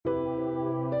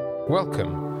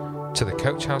Welcome to the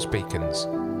Coach House Beacons.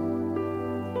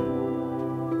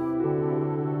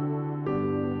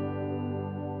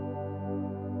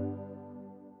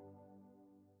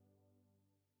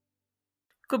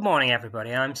 Good morning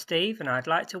everybody, I'm Steve and I'd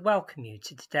like to welcome you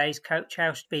to today's Coach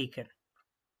House Beacon.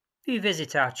 If you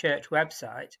visit our church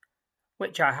website,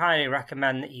 which I highly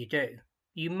recommend that you do,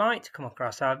 you might come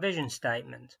across our vision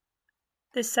statement.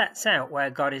 This sets out where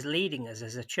God is leading us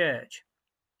as a church.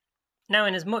 Now,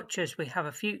 inasmuch as we have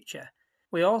a future,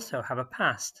 we also have a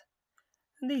past,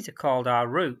 and these are called our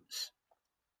roots.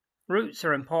 Roots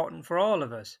are important for all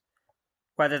of us,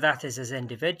 whether that is as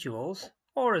individuals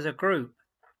or as a group.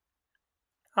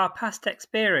 Our past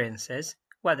experiences,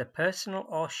 whether personal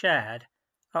or shared,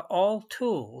 are all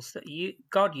tools that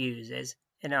God uses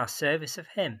in our service of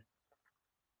Him.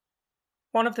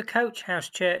 One of the Coach House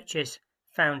Church's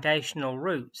foundational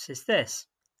roots is this: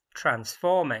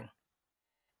 transforming.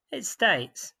 It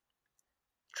states,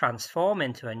 transform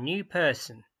into a new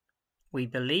person. We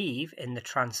believe in the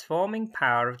transforming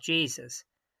power of Jesus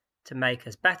to make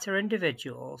us better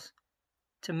individuals,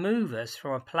 to move us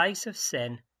from a place of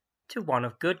sin to one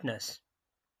of goodness.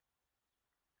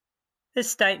 This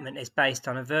statement is based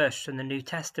on a verse from the New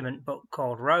Testament book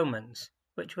called Romans,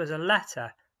 which was a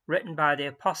letter written by the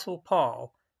Apostle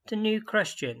Paul to new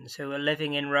Christians who were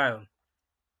living in Rome.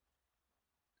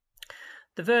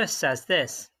 The verse says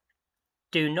this: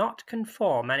 do not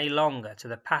conform any longer to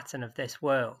the pattern of this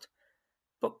world,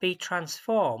 but be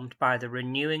transformed by the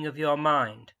renewing of your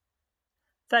mind.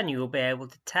 Then you will be able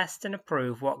to test and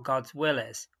approve what God's will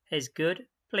is, His good,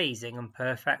 pleasing and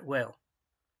perfect will.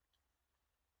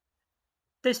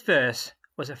 This verse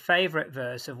was a favourite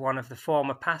verse of one of the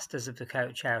former pastors of the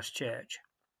Coach House Church.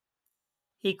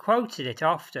 He quoted it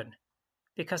often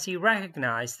because he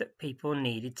recognised that people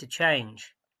needed to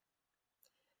change.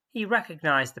 He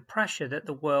recognised the pressure that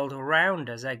the world around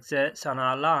us exerts on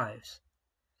our lives.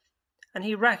 And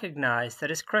he recognised that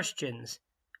as Christians,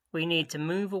 we need to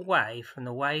move away from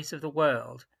the ways of the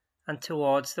world and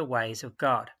towards the ways of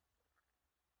God.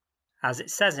 As it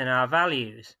says in our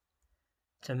values,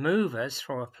 to move us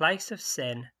from a place of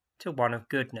sin to one of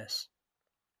goodness.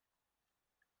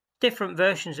 Different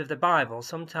versions of the Bible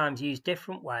sometimes use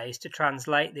different ways to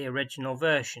translate the original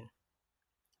version.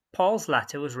 Paul's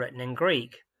letter was written in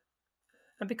Greek,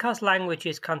 and because language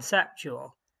is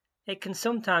conceptual, it can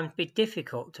sometimes be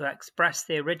difficult to express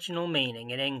the original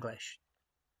meaning in English.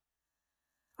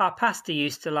 Our pastor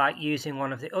used to like using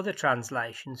one of the other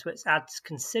translations which adds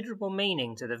considerable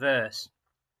meaning to the verse.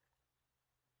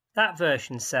 That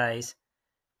version says,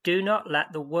 do not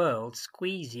let the world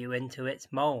squeeze you into its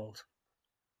mould.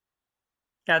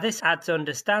 Now this adds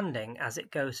understanding as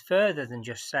it goes further than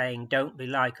just saying don't be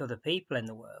like other people in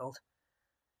the world.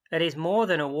 It is more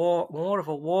of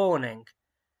a warning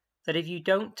that if you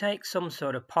don't take some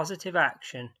sort of positive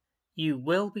action, you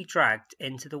will be dragged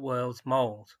into the world's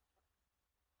mould.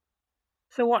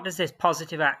 So what does this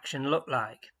positive action look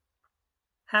like?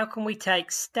 How can we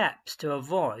take steps to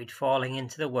avoid falling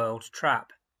into the world's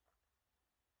trap?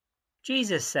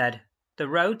 Jesus said, the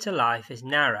road to life is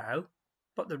narrow,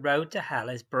 but the road to hell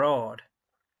is broad.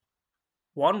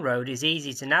 One road is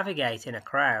easy to navigate in a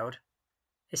crowd,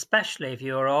 especially if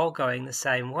you are all going the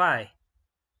same way,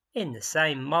 in the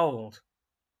same mould.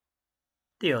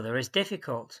 The other is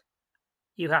difficult.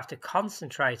 You have to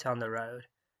concentrate on the road,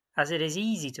 as it is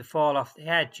easy to fall off the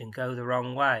edge and go the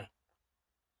wrong way.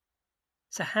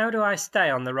 So how do I stay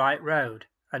on the right road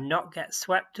and not get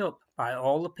swept up by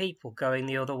all the people going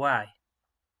the other way?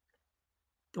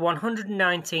 The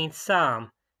 119th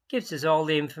Psalm gives us all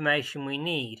the information we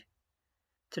need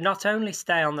to not only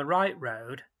stay on the right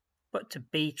road, but to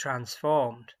be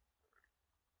transformed.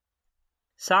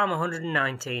 Psalm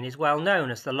 119 is well known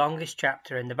as the longest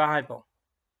chapter in the Bible.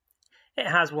 It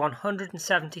has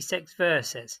 176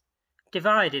 verses,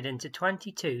 divided into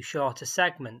 22 shorter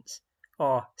segments,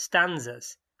 or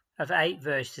stanzas, of 8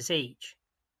 verses each.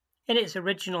 In its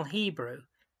original Hebrew,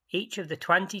 each of the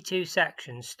 22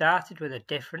 sections started with a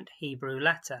different Hebrew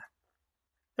letter.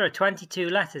 There are 22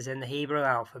 letters in the Hebrew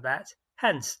alphabet,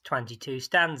 hence 22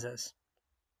 stanzas.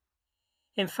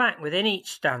 In fact, within each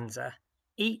stanza,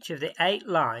 each of the 8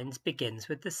 lines begins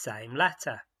with the same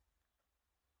letter.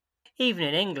 Even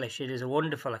in English, it is a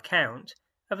wonderful account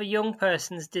of a young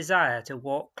person's desire to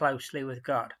walk closely with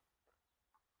God.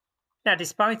 Now,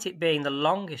 despite it being the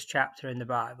longest chapter in the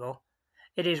Bible,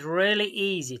 it is really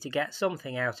easy to get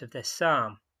something out of this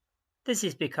psalm. This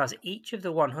is because each of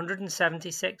the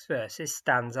 176 verses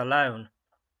stands alone.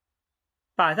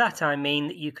 By that I mean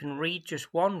that you can read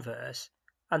just one verse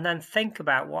and then think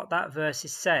about what that verse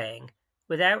is saying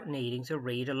without needing to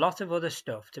read a lot of other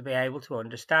stuff to be able to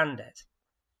understand it.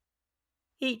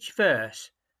 Each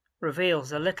verse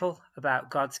reveals a little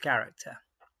about God's character.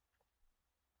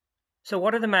 So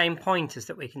what are the main pointers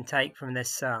that we can take from this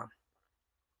psalm?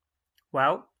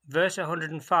 Well, verse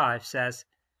 105 says,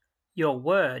 "Your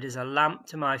word is a lamp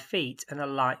to my feet and a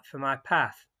light for my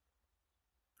path."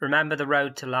 Remember the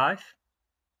road to life?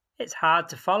 It's hard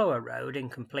to follow a road in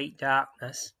complete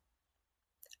darkness.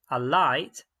 A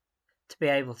light, to be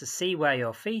able to see where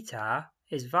your feet are,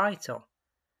 is vital,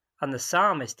 and the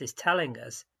psalmist is telling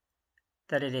us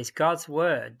that it is God's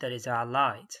word that is our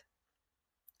light.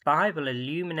 The Bible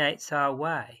illuminates our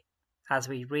way as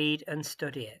we read and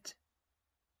study it.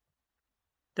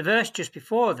 The verse just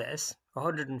before this,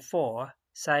 104,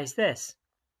 says this,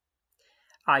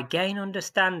 "I gain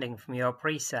understanding from your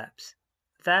precepts,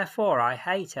 therefore I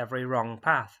hate every wrong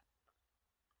path."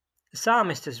 The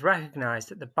psalmist has recognized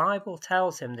that the Bible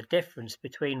tells him the difference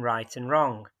between right and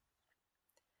wrong.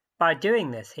 By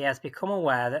doing this, he has become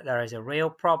aware that there is a real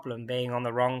problem being on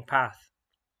the wrong path.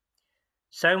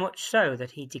 So much so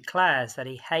that he declares that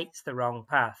he hates the wrong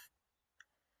path.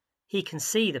 He can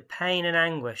see the pain and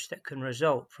anguish that can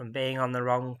result from being on the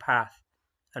wrong path,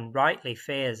 and rightly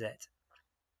fears it.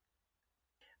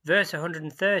 Verse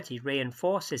 130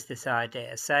 reinforces this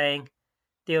idea, saying,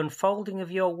 "The unfolding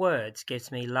of your words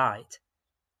gives me light.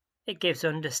 It gives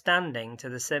understanding to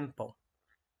the simple."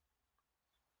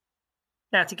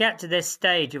 Now, to get to this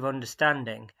stage of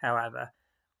understanding, however,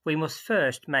 we must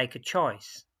first make a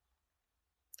choice.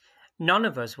 None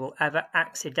of us will ever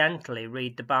accidentally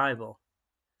read the Bible.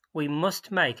 We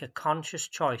must make a conscious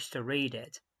choice to read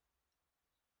it,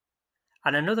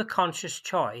 and another conscious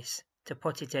choice to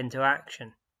put it into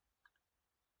action.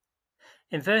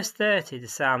 In verse 30, the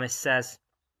psalmist says,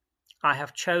 "I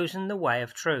have chosen the way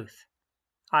of truth.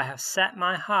 I have set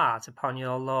my heart upon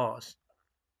your laws."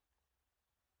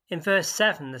 In verse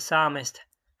 7, the psalmist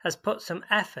has put some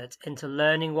effort into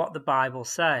learning what the Bible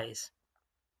says.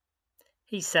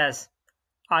 He says,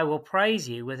 "I will praise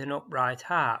you with an upright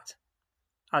heart,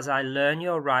 as I learn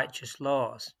your righteous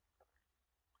laws."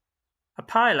 A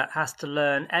pilot has to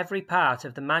learn every part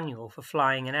of the manual for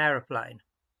flying an aeroplane.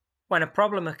 When a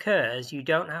problem occurs, you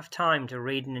don't have time to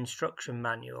read an instruction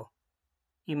manual.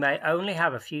 You may only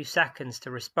have a few seconds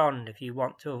to respond if you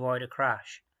want to avoid a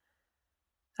crash.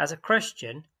 As a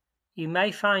Christian, you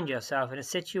may find yourself in a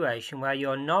situation where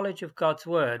your knowledge of God's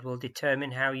word will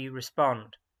determine how you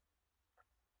respond.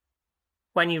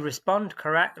 When you respond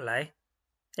correctly,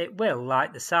 it will,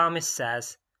 like the psalmist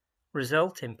says,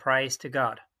 result in praise to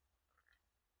God.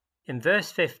 In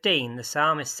verse 15, the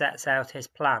psalmist sets out his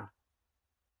plan.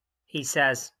 He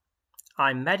says,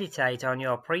 "I meditate on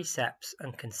your precepts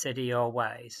and consider your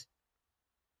ways."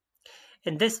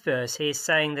 In this verse, he is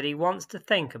saying that he wants to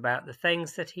think about the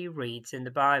things that he reads in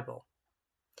the Bible.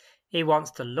 He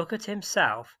wants to look at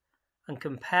himself and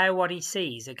compare what he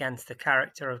sees against the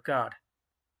character of God.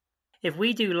 If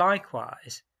we do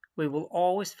likewise, we will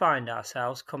always find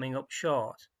ourselves coming up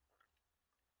short.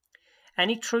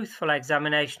 Any truthful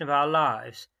examination of our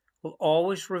lives will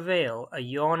always reveal a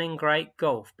yawning great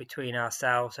gulf between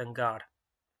ourselves and God.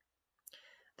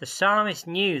 The psalmist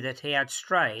knew that he had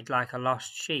strayed like a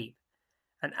lost sheep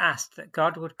and asked that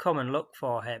God would come and look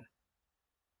for him.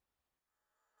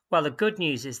 Well, the good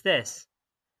news is this: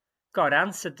 God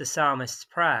answered the psalmist's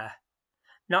prayer,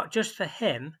 not just for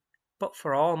him, but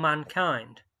for all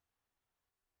mankind.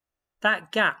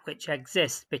 That gap which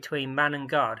exists between man and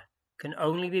God can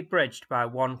only be bridged by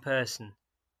one person,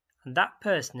 and that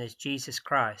person is Jesus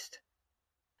Christ.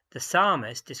 The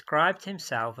psalmist described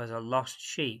himself as a lost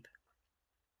sheep.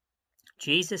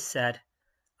 Jesus said,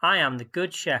 "I am the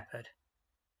good shepherd.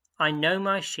 I know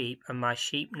my sheep, and my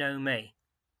sheep know me.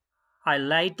 I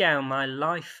lay down my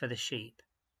life for the sheep."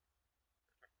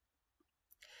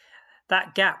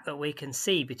 That gap that we can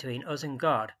see between us and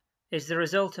God is the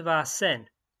result of our sin,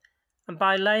 and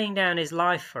by laying down his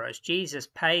life for us, Jesus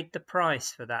paid the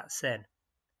price for that sin.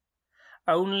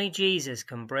 Only Jesus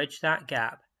can bridge that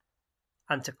gap,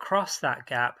 and to cross that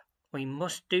gap, we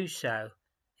must do so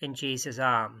in Jesus'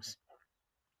 arms.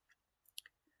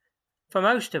 For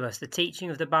most of us, the teaching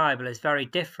of the Bible is very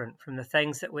different from the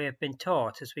things that we have been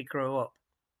taught as we grew up.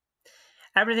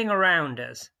 Everything around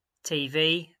us,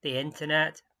 TV, the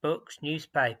internet, books,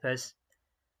 newspapers,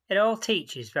 it all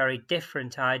teaches very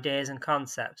different ideas and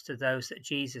concepts to those that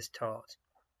Jesus taught.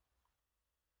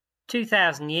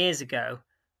 2,000 years ago,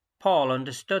 Paul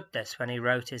understood this when he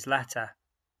wrote his letter.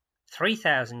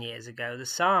 3,000 years ago, the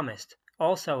psalmist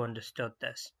also understood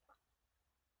this.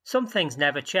 Some things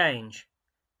never change,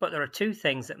 but there are two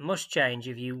things that must change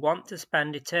if you want to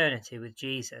spend eternity with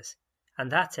Jesus,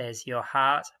 and that is your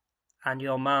heart and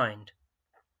your mind.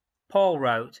 Paul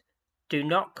wrote, "Do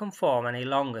not conform any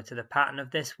longer to the pattern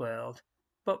of this world,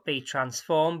 but be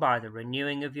transformed by the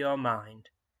renewing of your mind."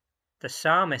 The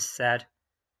psalmist said,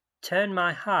 "Turn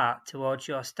my heart towards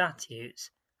your statutes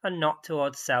and not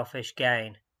towards selfish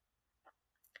gain.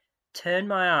 Turn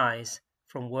my eyes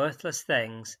from worthless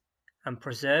things and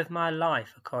preserve my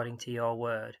life according to your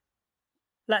word."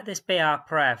 Let this be our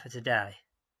prayer for today.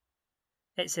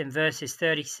 It's in verses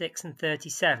 36 and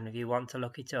 37 if you want to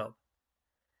look it up.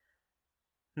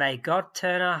 May God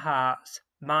turn our hearts,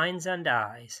 minds and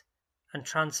eyes and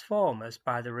transform us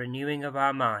by the renewing of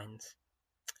our minds.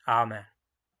 Amen.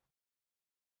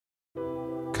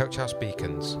 Coach House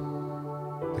Beacons,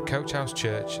 the Coach House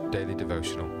Church Daily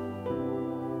Devotional.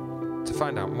 To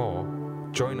find out more,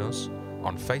 join us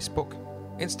on Facebook,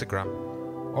 Instagram,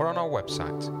 or on our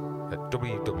website at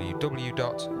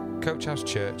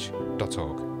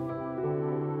www.coachhousechurch.org.